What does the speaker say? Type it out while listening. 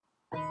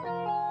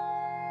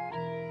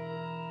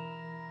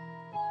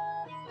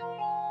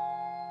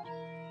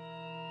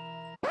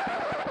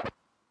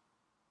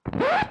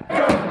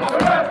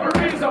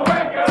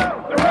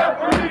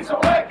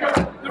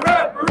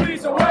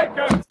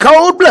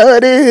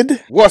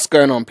started. What's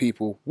going on,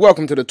 people?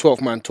 Welcome to the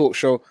 12th Man Talk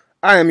Show.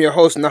 I am your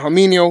host,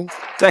 Nahaminio.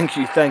 Thank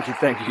you.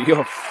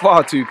 You're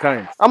far too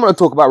kind. I'm going to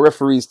talk about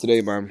referees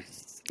today, man.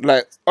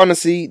 Like,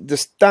 honestly, the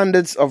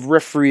standards of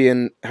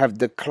refereeing have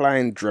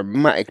declined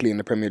dramatically in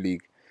the Premier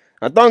League.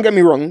 Now, don't get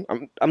me wrong,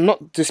 I'm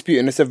not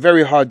disputing it's a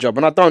very hard job,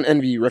 and I don't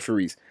envy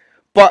referees.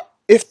 But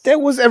if there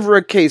was ever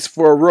a case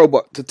for a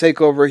robot to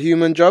take over a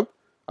human job,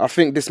 I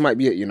think this might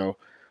be it, you know.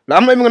 Now,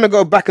 I'm not even going to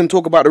go back and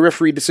talk about the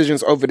referee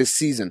decisions over this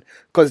season,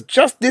 because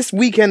just this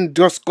weekend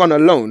just gone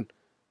alone,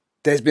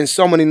 there's been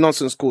so many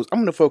nonsense calls. I'm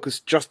going to focus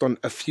just on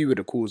a few of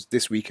the calls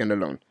this weekend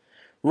alone.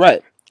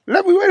 Right,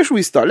 where should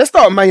we start? Let's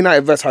start with Man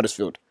United vs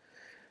Huddersfield.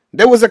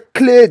 There was a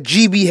clear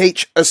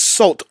GBH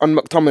assault on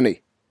McTominay.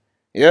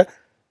 Yeah?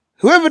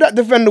 Whoever that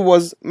defender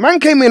was,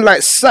 man came in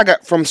like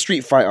Sagat from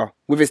Street Fighter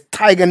with his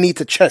tiger knee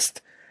to chest.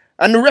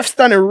 And the ref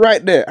standing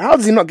right there. How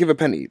does he not give a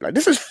penalty? Like,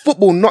 this is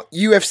football, not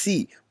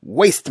UFC.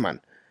 Waste, man.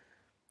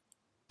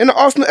 In the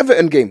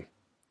Arsenal-Everton game,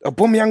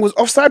 Aubameyang was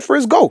offside for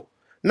his goal.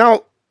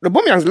 Now,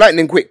 Aubameyang's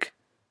lightning quick.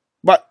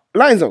 But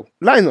Lino,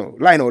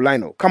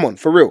 come on,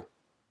 for real.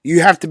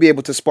 You have to be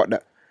able to spot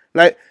that.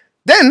 Like,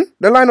 then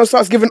the Lino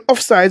starts giving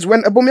offsides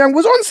when Aubameyang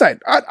was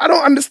onside. I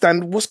don't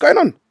understand what's going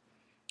on.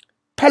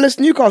 Palace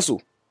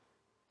Newcastle.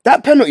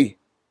 That penalty.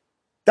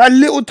 That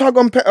little tug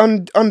on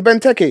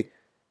Benteke.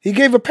 He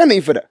gave a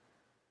penalty for that.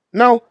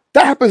 Now,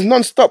 that happens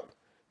non-stop.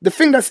 The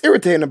thing that's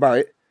irritating about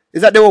it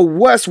is that there were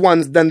worse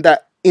ones than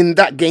that in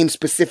that game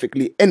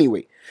specifically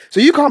anyway.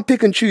 So you can't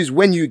pick and choose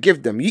when you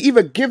give them. You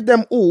either give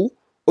them all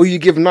or you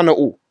give none at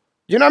all.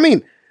 You know what I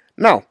mean?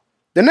 Now,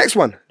 the next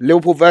one,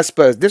 Liverpool vs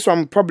Spurs. This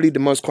one probably the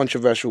most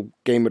controversial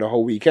game of the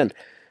whole weekend.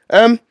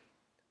 I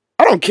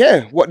don't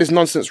care what this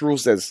nonsense rule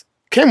says.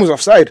 Kane was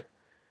offside.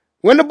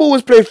 When the ball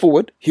was played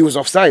forward, he was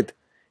offside.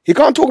 He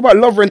can't talk about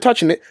Lovren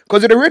touching it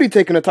because it had already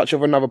taken a touch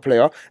of another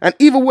player. And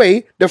either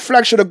way, the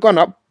flag should have gone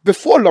up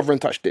before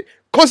Lovren touched it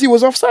because he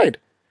was offside.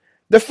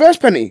 The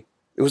first penalty,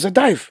 it was a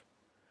dive.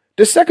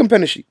 The second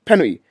penalty,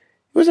 it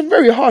was a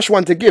very harsh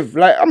one to give.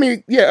 Like, I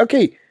mean, yeah,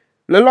 okay.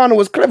 Lamela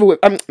was clever with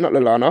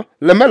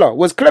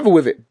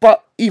it.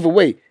 But either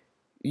way,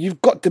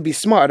 you've got to be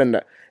smarter than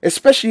that.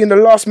 Especially in the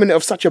last minute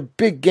of such a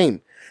big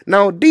game.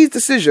 Now, these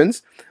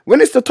decisions, when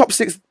it's the top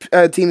 6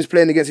 teams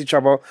playing against each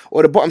other,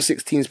 or the bottom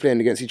 6 teams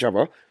playing against each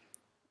other,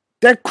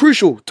 they're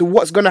crucial to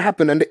what's going to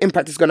happen and the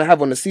impact it's going to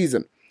have on the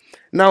season.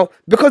 Now,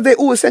 because they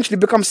all essentially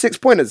become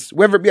 6-pointers,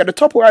 whether it be at the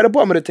top or at the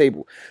bottom of the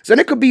table. So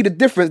it could be the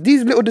difference.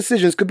 These little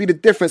decisions could be the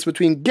difference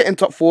between getting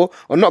top 4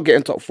 or not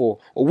getting top 4,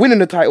 or winning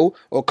the title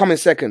or coming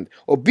second,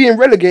 or being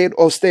relegated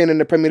or staying in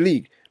the Premier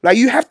League. Like,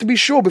 you have to be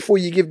sure before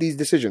you give these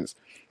decisions.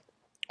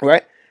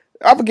 Right?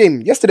 Other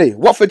game, yesterday,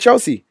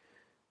 Watford-Chelsea.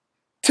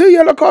 2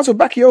 yellow cards for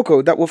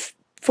Bakayoko that were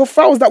for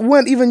fouls that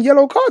weren't even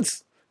yellow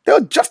cards. They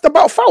were just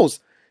about fouls.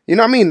 You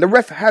know what I mean? The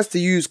ref has to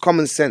use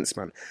common sense,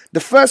 man.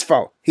 The first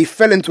foul, he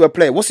fell into a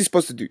player. What's he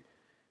supposed to do?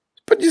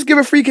 But just give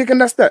a free kick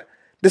and that's that.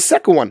 The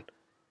second one,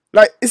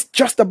 like, it's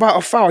just about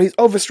a foul. He's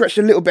overstretched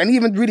a little bit and he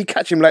even really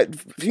catch him. Like,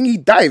 I think he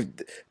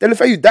dived.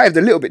 Deulofeu dived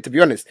a little bit, to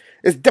be honest.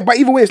 But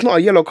either way, it's not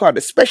a yellow card,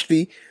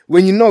 especially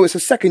when you know it's a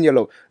second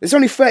yellow. It's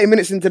only 30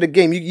 minutes into the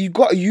game. You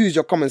got to use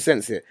your common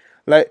sense here.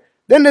 Like,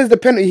 then there's the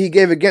penalty he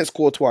gave against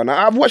Courtois.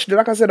 Now, I've watched it,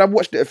 like I said, I've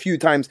watched it a few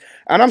times,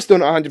 and I'm still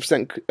not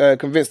 100%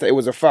 convinced that it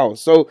was a foul.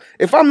 So,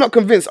 if I'm not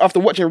convinced after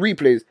watching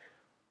replays,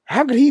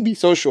 how could he be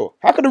so sure?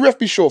 How could the ref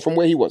be sure from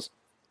where he was?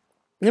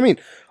 You know what I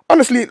mean?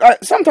 Honestly,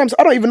 like, sometimes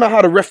I don't even know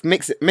how the ref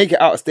make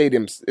it out of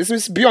stadiums.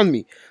 It's beyond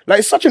me. Like,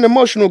 it's such an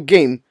emotional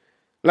game.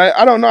 Like,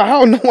 I don't know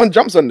how no one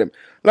jumps on them.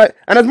 Like,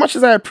 and as much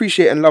as I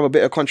appreciate and love a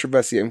bit of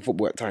controversy in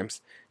football at times,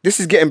 this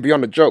is getting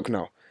beyond a joke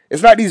now.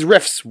 It's like these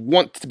refs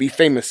want to be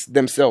famous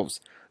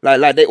themselves.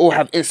 Like they all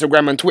have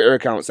Instagram and Twitter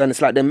accounts, and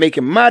it's like they're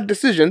making mad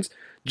decisions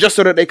just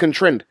so that they can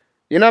trend.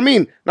 You know what I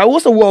mean? Now,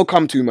 what's the world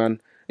come to,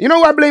 man? You know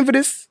what I blame for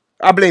this?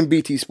 I blame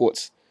BT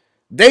Sports.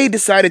 They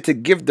decided to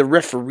give the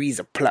referees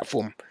a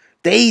platform.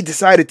 They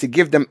decided to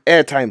give them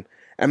airtime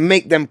and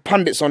make them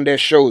pundits on their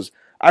shows.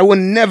 I will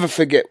never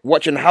forget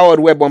watching Howard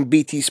Webb on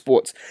BT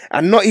Sports,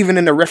 and not even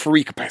in a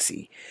referee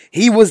capacity.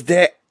 He was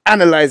there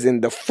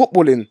analysing the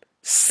footballing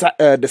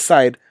the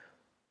side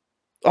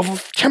of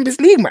a Champions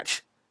League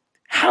match.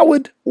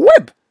 Howard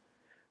Webb.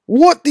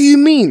 What do you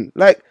mean?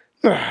 Like,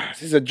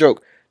 this is a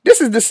joke. This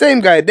is the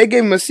same guy. They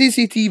gave him a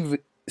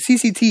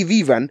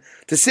CCTV van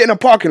to sit in a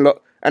parking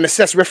lot and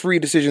assess referee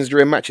decisions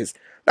during matches.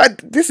 Like,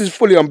 this is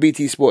fully on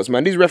BT Sports,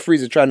 man. These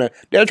referees are trying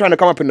to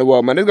come up in the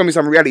world, man. There's going to be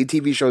some reality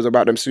TV shows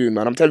about them soon,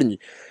 man. I'm telling you.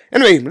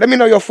 Anyway, let me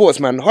know your thoughts,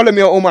 man. Holler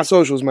me on all my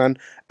socials, man.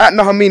 At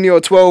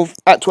Nahaminio12,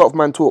 at 12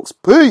 Man Talks.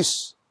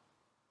 Peace.